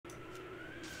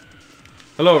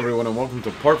Hello everyone and welcome to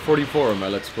part 44 of my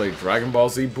Let's Play Dragon Ball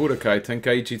Z Budokai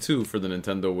Tenkaichi 2 for the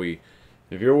Nintendo Wii.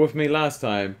 If you were with me last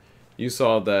time, you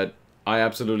saw that I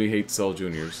absolutely hate Cell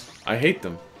Juniors. I hate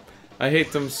them. I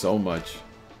hate them so much.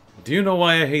 Do you know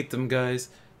why I hate them, guys?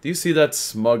 Do you see that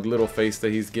smug little face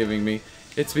that he's giving me?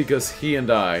 It's because he and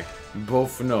I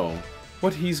both know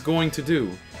what he's going to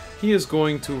do. He is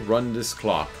going to run this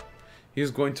clock. He is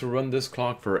going to run this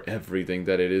clock for everything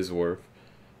that it is worth.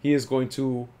 He is going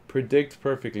to predict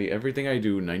perfectly everything I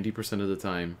do 90% of the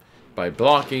time by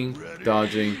blocking,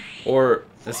 dodging, or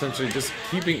essentially just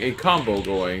keeping a combo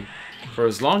going for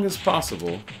as long as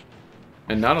possible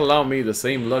and not allow me the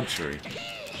same luxury.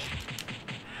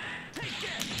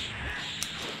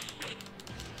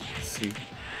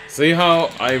 See how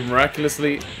I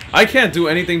miraculously... I can't do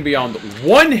anything beyond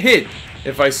one hit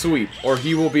if I sweep, or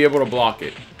he will be able to block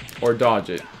it, or dodge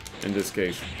it, in this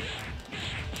case.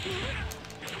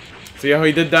 See how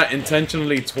he did that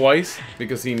intentionally twice?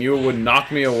 Because he knew it would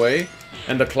knock me away?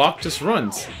 And the clock just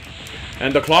runs.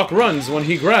 And the clock runs when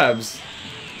he grabs.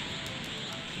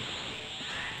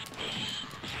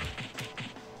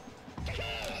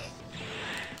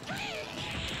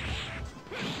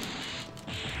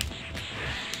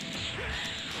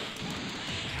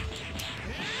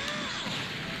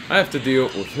 I have to deal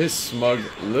with his smug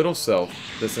little self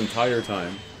this entire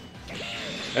time.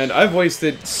 And I've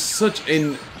wasted such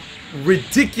an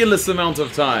ridiculous amount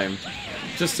of time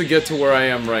just to get to where I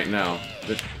am right now.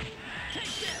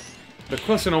 The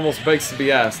question almost begs to be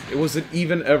asked, was it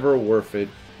even ever worth it?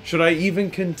 Should I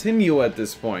even continue at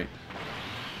this point?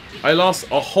 I lost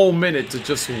a whole minute to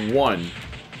just one.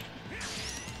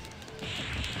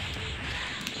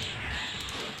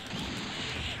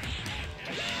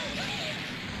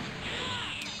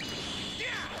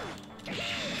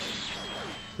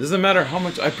 Doesn't matter how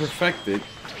much I perfect it.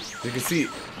 You can see,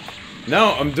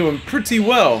 now I'm doing pretty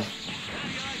well.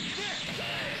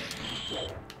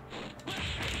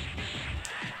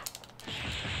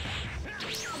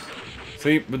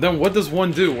 See, but then what does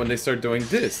one do when they start doing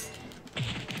this?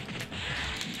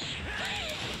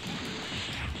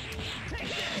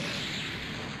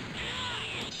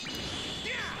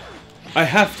 I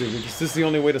have to, because this is the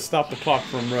only way to stop the clock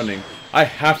from running. I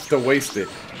have to waste it.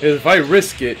 If I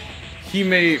risk it, he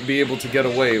may be able to get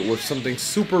away with something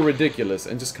super ridiculous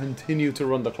and just continue to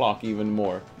run the clock even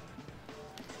more.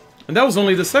 And that was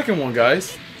only the second one,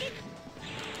 guys.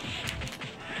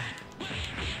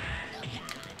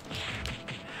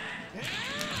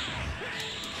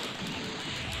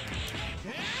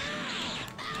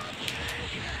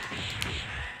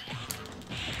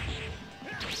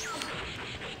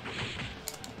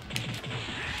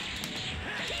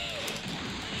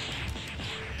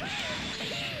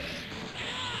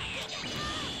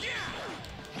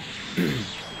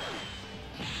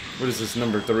 What is this,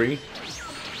 number 3?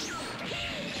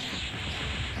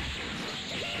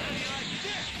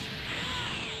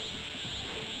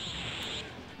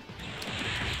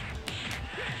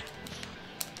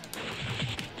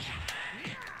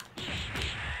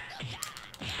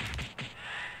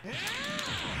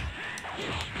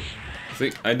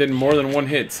 See, I did more than one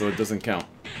hit, so it doesn't count.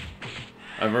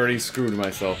 I've already screwed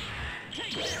myself.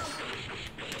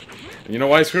 And you know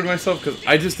why I screwed myself? Because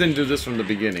I just didn't do this from the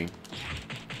beginning.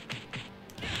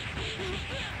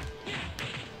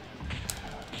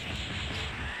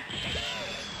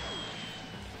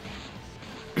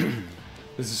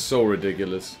 This is so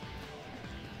ridiculous.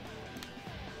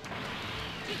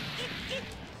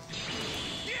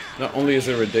 Not only is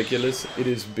it ridiculous, it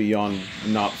is beyond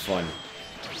not fun.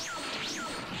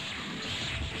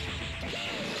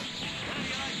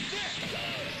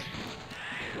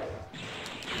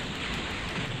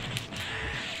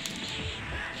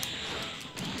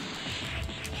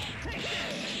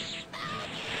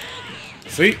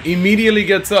 See, immediately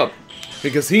gets up.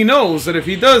 Because he knows that if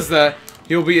he does that,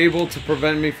 he'll be able to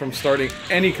prevent me from starting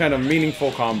any kind of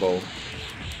meaningful combo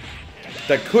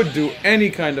that could do any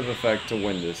kind of effect to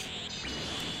win this.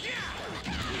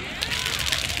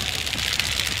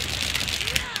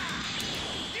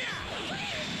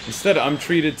 Instead, I'm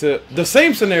treated to the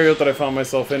same scenario that I found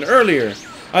myself in earlier.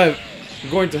 I'm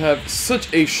going to have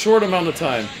such a short amount of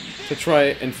time to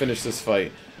try and finish this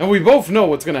fight. And we both know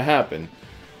what's going to happen.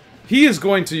 He is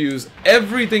going to use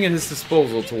everything at his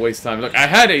disposal to waste time. Look, I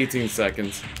had 18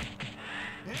 seconds.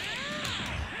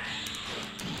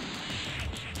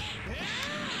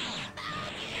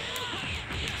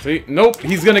 See? Nope.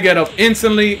 He's going to get up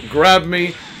instantly, grab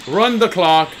me, run the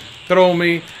clock, throw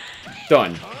me.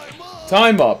 Done.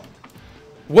 Time up.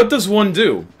 What does one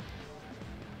do?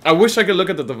 I wish I could look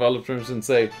at the developers and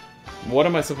say, what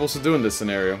am I supposed to do in this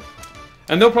scenario?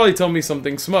 And they'll probably tell me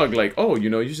something smug, like, oh, you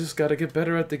know, you just gotta get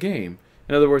better at the game.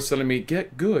 In other words, telling me,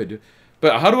 get good.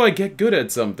 But how do I get good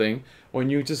at something when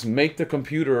you just make the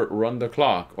computer run the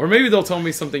clock? Or maybe they'll tell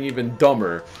me something even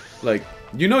dumber, like,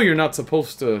 you know you're not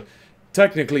supposed to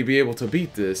technically be able to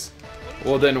beat this.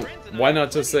 Well then, why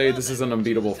not just say this is an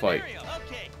unbeatable fight?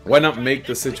 Why not make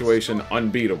the situation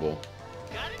unbeatable?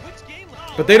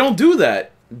 But they don't do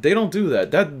that. They don't do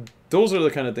that. Those are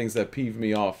the kind of things that peeve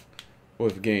me off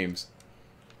with games.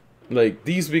 Like,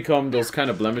 these become those kind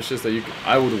of blemishes that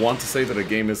I would want to say that a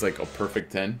game is like a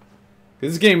perfect 10.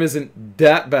 This game isn't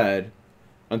that bad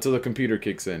until the computer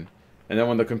kicks in. And then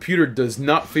when the computer does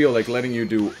not feel like letting you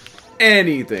do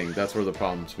anything, that's where the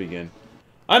problems begin.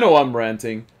 I know I'm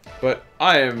ranting, but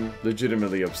I am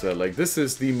legitimately upset. Like, this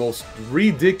is the most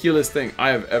ridiculous thing I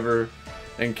have ever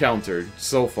encountered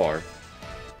so far.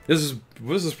 This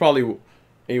is probably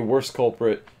a worse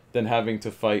culprit than having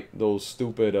to fight those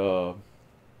stupid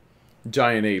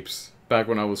giant apes back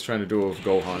when I was trying to do it with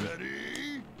Gohan.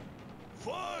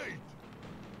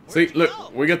 See,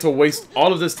 look, we get to waste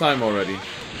all of this time already.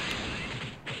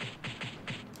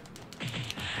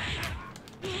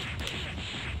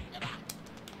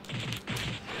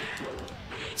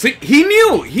 See, he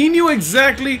knew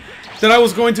exactly that I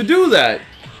was going to do that.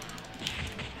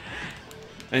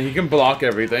 And he can block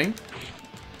everything.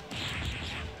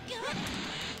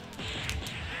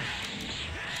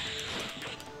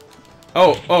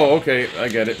 Oh, okay, I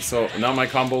get it. So now my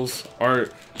combos are...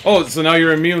 Oh, so now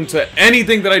you're immune to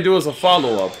anything that I do as a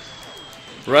follow-up.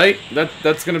 Right?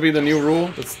 That's gonna be the new rule.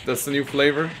 That's the new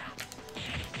flavor.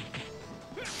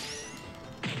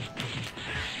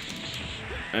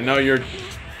 And now you're...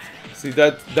 See,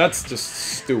 that's just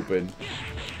stupid.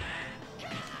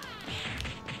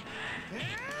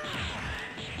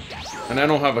 And I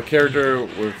don't have a character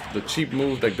with the cheap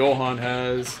move that Gohan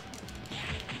has.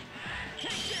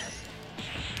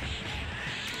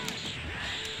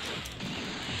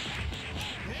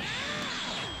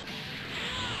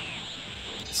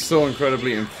 So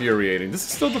incredibly infuriating. This is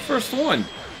still the first one.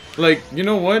 Like, you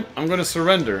know what? I'm gonna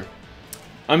surrender.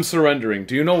 I'm surrendering.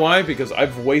 Do you know why? Because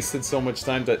I've wasted so much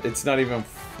time that it's not even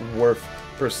worth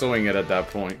pursuing it at that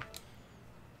point.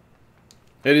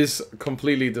 It is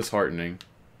completely disheartening.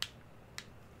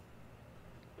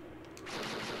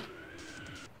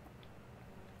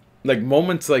 Like,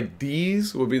 moments like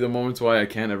these would be the moments why I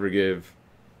can't ever give,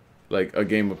 like, a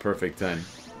game a perfect 10.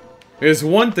 There's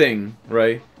one thing,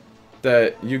 right,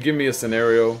 that you give me a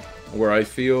scenario where I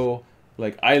feel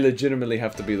like I legitimately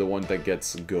have to be the one that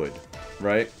gets good,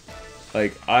 right?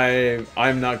 Like,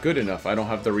 I'm not good enough. I don't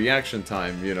have the reaction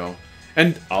time, you know.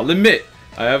 And I'll admit,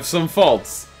 I have some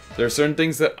faults. There are certain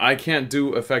things that I can't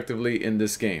do effectively in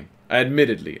this game.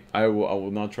 Admittedly, I will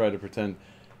not try to pretend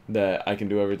that I can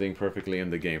do everything perfectly in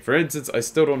the game. For instance, I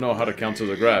still don't know how to counter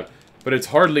the grab, but it's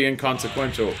hardly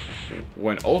inconsequential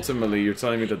when ultimately you're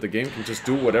telling me that the game can just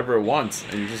do whatever it wants,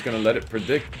 and you're just gonna let it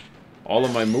predict all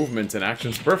of my movements and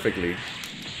actions perfectly.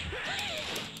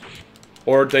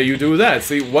 Or that you do that.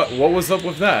 See, what was up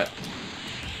with that?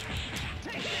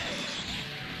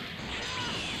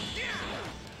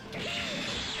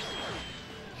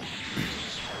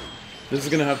 This is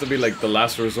gonna have to be like the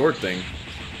last resort thing.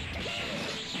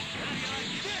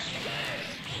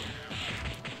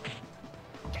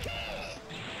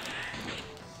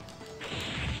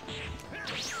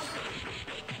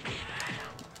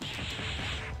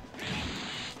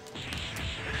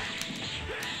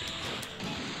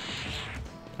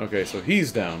 Okay, so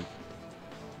he's down.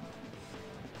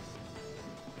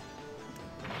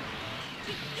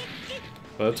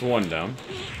 So that's one down.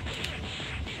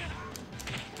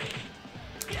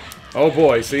 Oh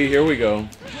boy, see, here we go.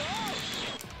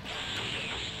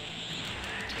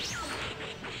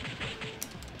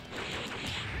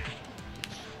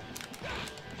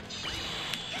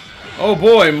 Oh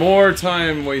boy, more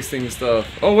time wasting stuff.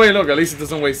 Oh wait, look, at least it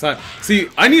doesn't waste time. See,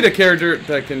 I need a character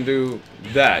that can do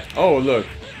that. Oh, look.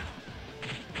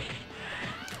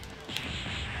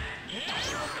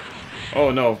 Oh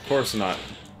no, of course not.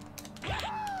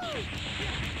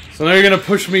 So now you're gonna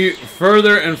push me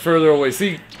further and further away.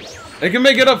 See, it can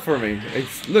make it up for me.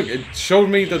 Look, it showed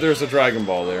me that there's a Dragon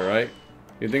Ball there, right?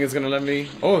 You think it's gonna let me...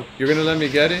 Oh, you're gonna let me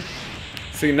get it?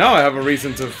 See, now I have a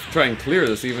reason to try and clear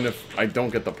this, even if I don't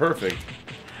get the perfect.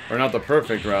 Or not the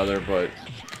perfect, rather, but...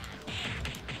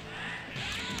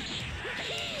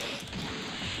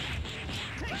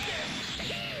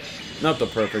 Not the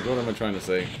perfect, what am I trying to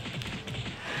say?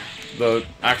 The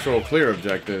actual clear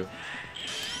objective.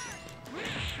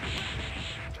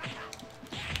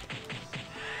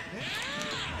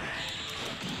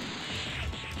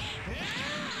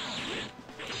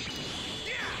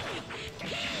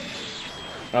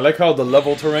 I like how the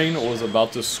level terrain was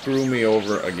about to screw me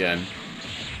over again.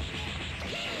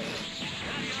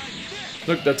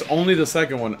 Look, that's only the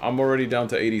second one. I'm already down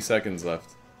to 80 seconds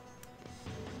left.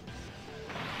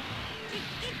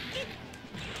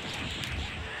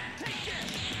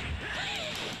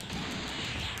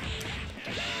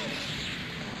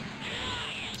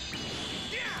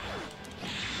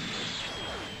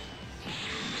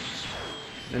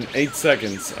 In 8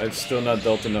 seconds, I've still not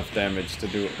dealt enough damage to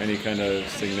do any kind of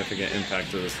significant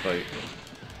impact to this fight.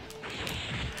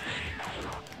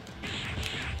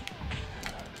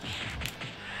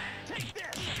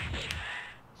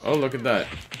 Oh, look at that.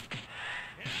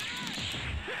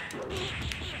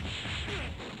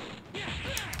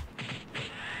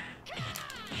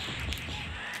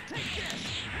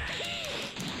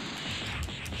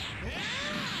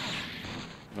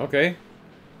 Okay.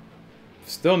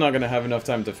 Still not gonna have enough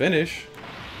time to finish.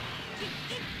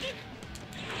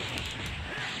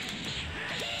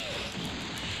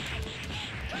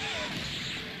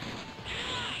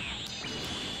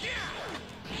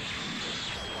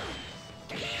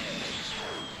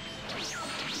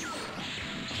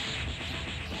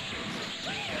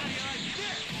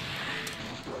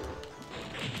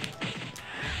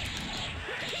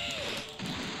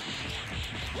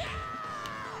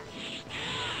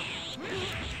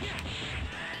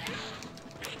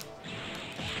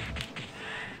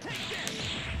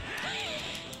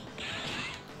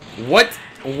 What?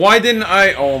 Why didn't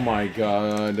I? Oh my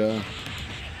god.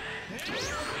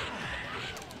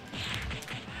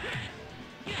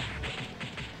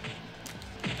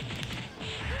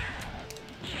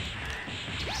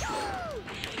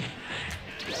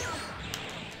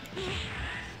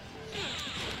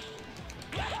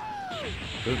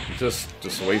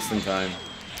 Just wasting time.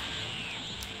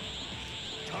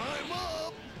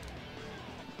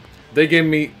 They gave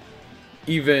me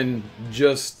even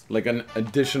just like an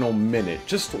additional minute.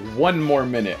 Just one more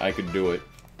minute, I could do it.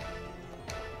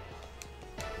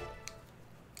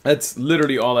 That's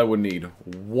literally all I would need.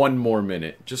 One more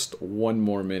minute. Just one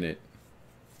more minute.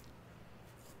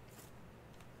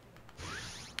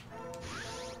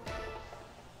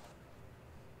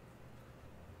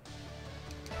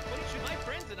 My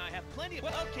friends and I have plenty of...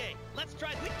 Okay, let's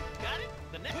try this. Got it?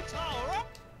 The next power up.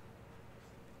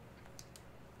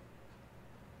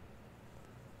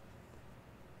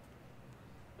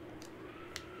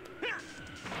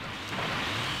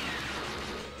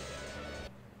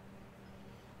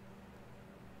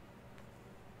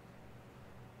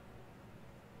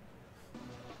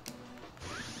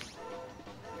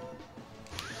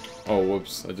 Oh,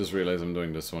 whoops. I just realized I'm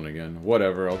doing this one again.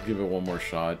 Whatever, I'll give it one more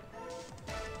shot.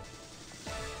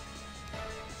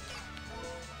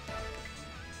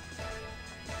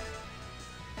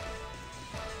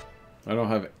 I don't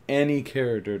have any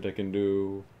character that can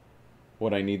do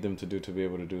what I need them to do to be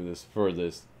able to do this for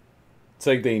this. It's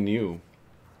like they knew.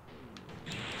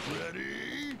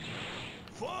 Ready?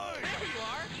 Fight! There you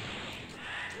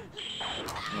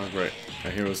are! Oh, great.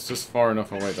 He was just far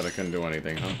enough away that I couldn't do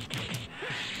anything, huh?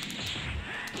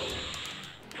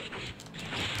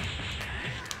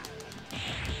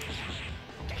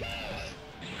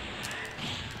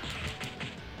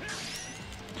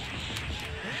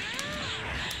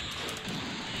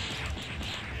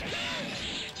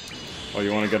 Oh,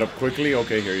 you want to get up quickly?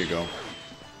 Okay, here you go.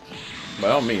 By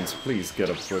all means, please get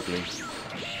up quickly.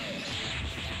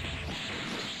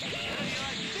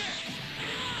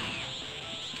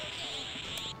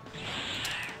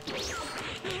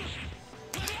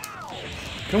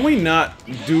 Can we not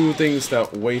do things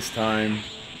that waste time?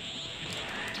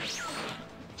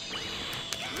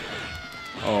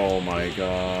 Oh my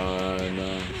god.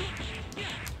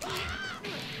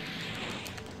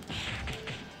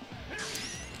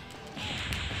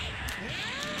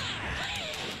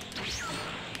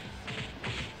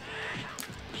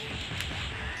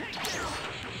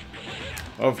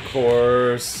 Of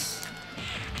course.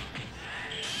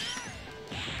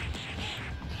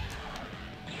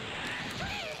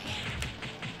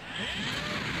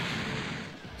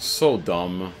 So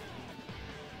dumb.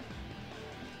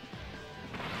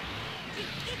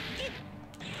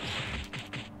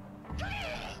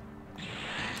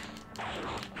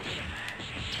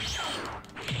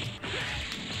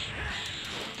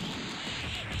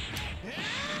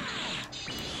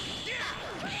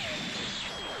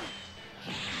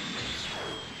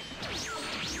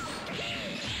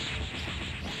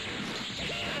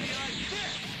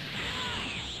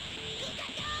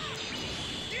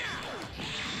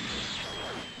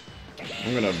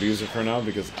 I'm gonna abuse it for now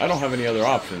because I don't have any other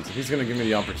options. If he's gonna give me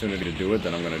the opportunity to do it,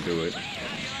 then I'm gonna do it.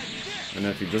 And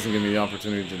if he doesn't give me the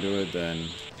opportunity to do it, then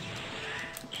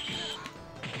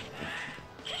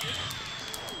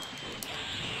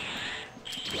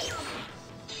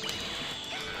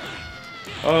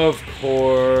Of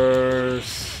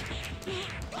course.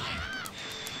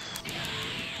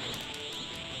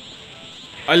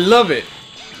 I love it.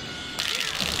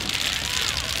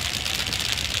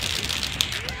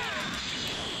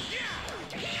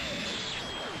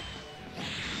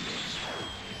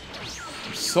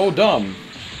 So dumb.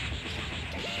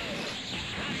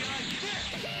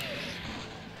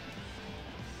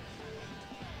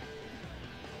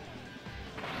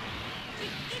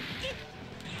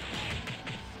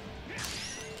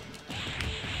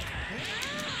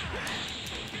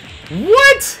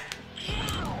 What?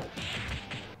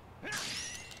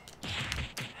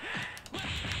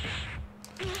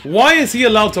 Why is he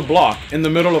allowed to block in the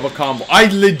middle of a combo? I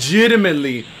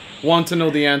legitimately want to know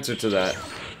the answer to that.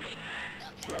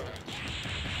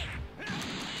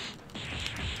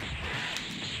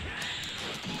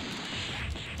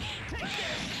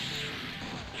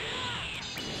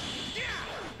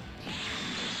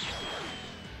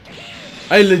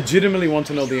 I legitimately want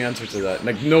to know the answer to that.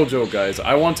 Like, no joke, guys.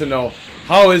 I want to know,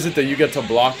 how is it that you get to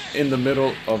block in the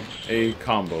middle of a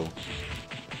combo?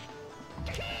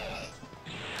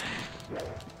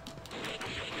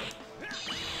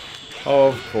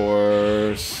 Of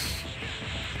course.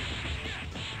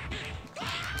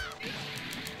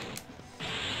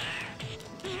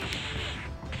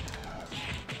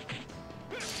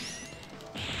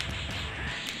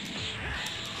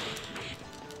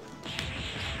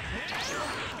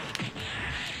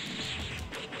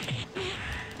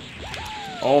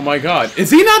 Oh my god. Is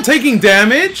he not taking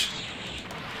damage?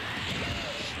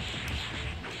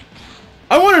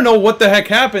 I want to know what the heck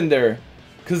happened there.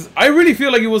 Because I really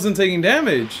feel like he wasn't taking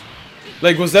damage.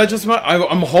 Like, was that just my...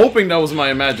 I'm hoping that was my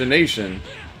imagination.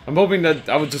 I'm hoping that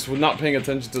I was just not paying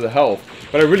attention to the health.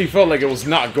 But I really felt like it was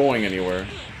not going anywhere.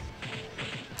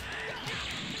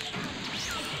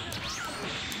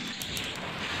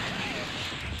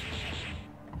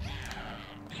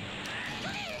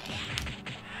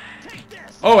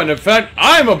 Oh, and in fact,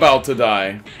 I'm about to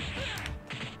die.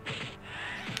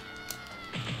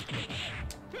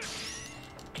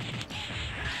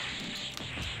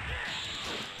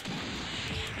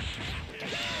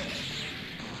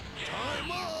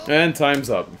 And time's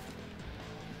up.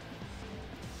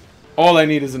 All I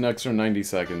need is an extra 90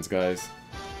 seconds, guys.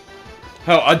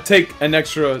 Hell, I'd take an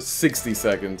extra 60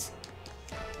 seconds.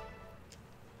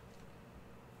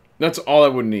 That's all I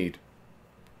would need.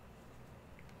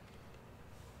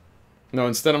 No,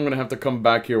 instead I'm gonna have to come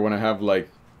back here when I have like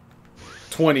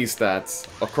 20 stats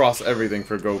across everything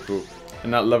for Goku.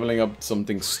 And not leveling up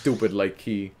something stupid like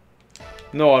Ki.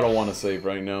 No, I don't want to save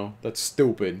right now. That's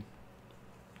stupid.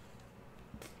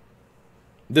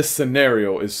 This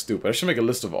scenario is stupid. I should make a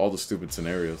list of all the stupid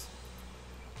scenarios.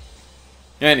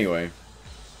 Anyway.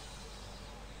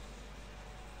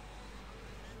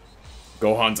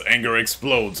 Gohan's anger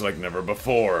explodes like never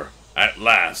before. At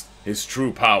last, his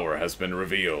true power has been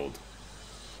revealed.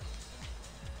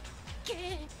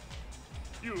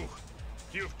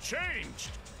 You've changed!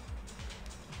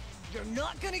 You're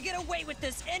not gonna get away with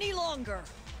this any longer!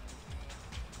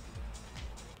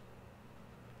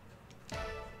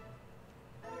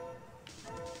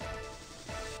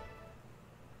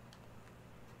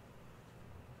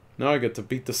 Now I get to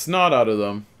beat the snot out of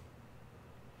them.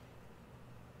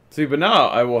 See, but now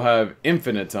I will have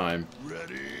infinite time.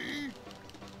 Ready?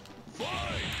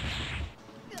 Fight!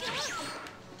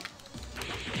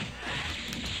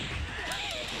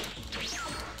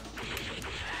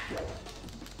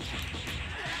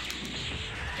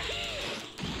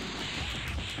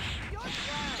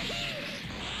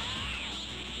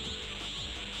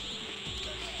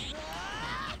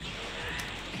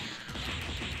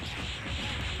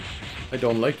 I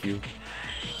don't like you.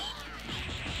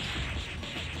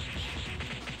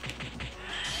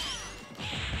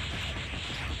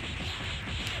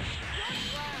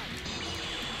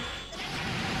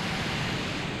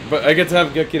 But I get to have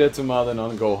Gekiretsu Maden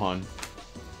on Gohan.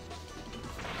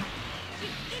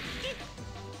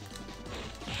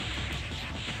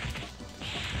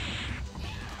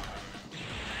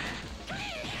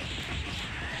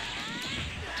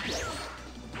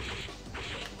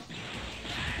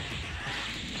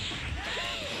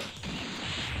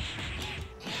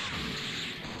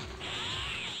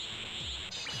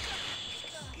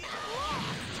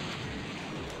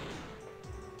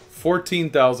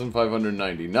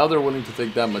 $14,590. Now they're willing to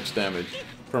take that much damage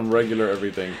from regular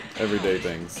everyday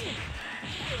things.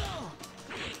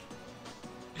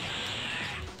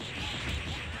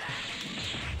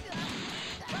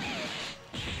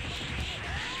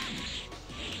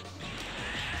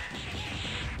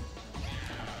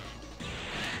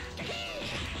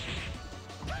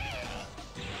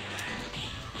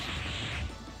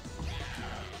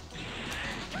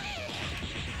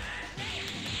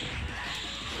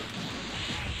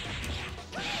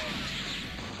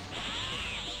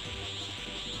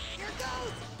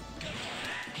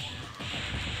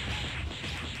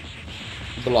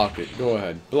 Block it. Go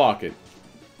ahead. Block it.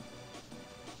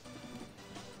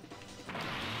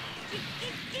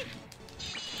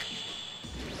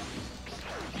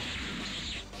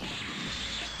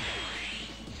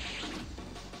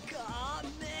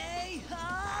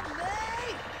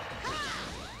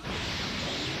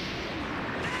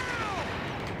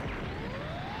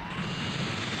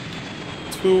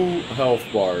 Two health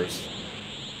bars.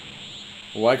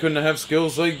 Why couldn't I have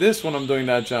skills like this when I'm doing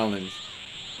that challenge?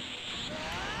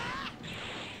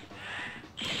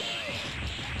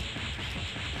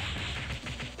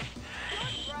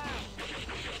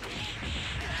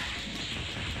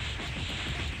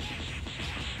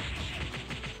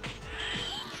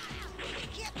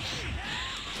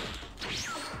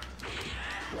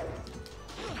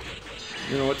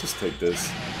 You know what, just take this.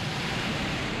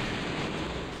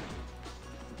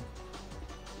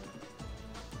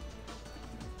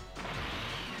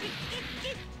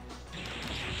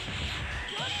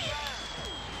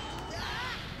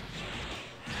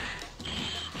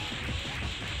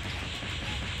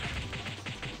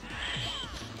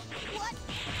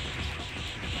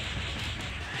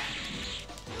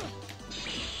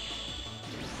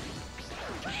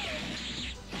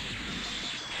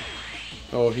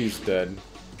 Oh, he's dead.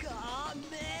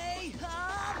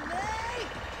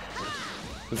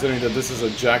 Considering that this is a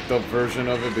jacked up version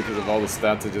of it because of all the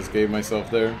stats I just gave myself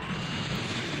there.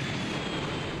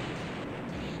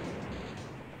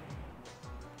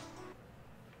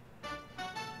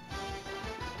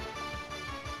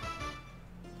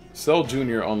 Cell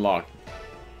Jr. unlocked.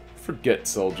 Forget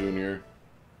Cell Jr.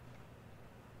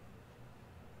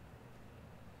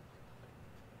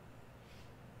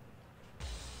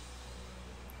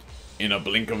 In a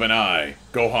blink of an eye,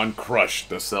 Gohan crushed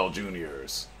the Cell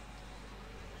Juniors.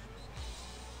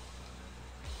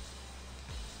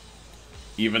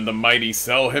 Even the mighty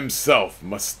Cell himself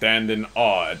must stand in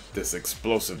awe at this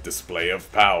explosive display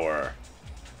of power.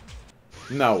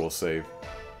 Now we'll save.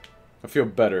 I feel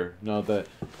better now that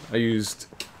I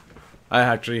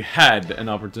actually had an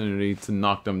opportunity to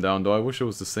knock them down, though I wish it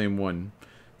was the same one.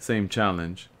 Same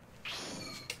challenge.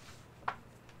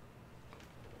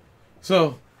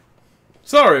 So,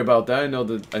 sorry about that. I know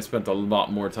that I spent a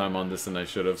lot more time on this than I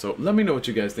should have. So let me know what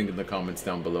you guys think in the comments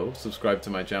down below. Subscribe to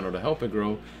my channel to help it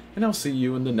grow. And I'll see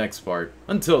you in the next part.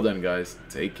 Until then, guys,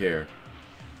 take care.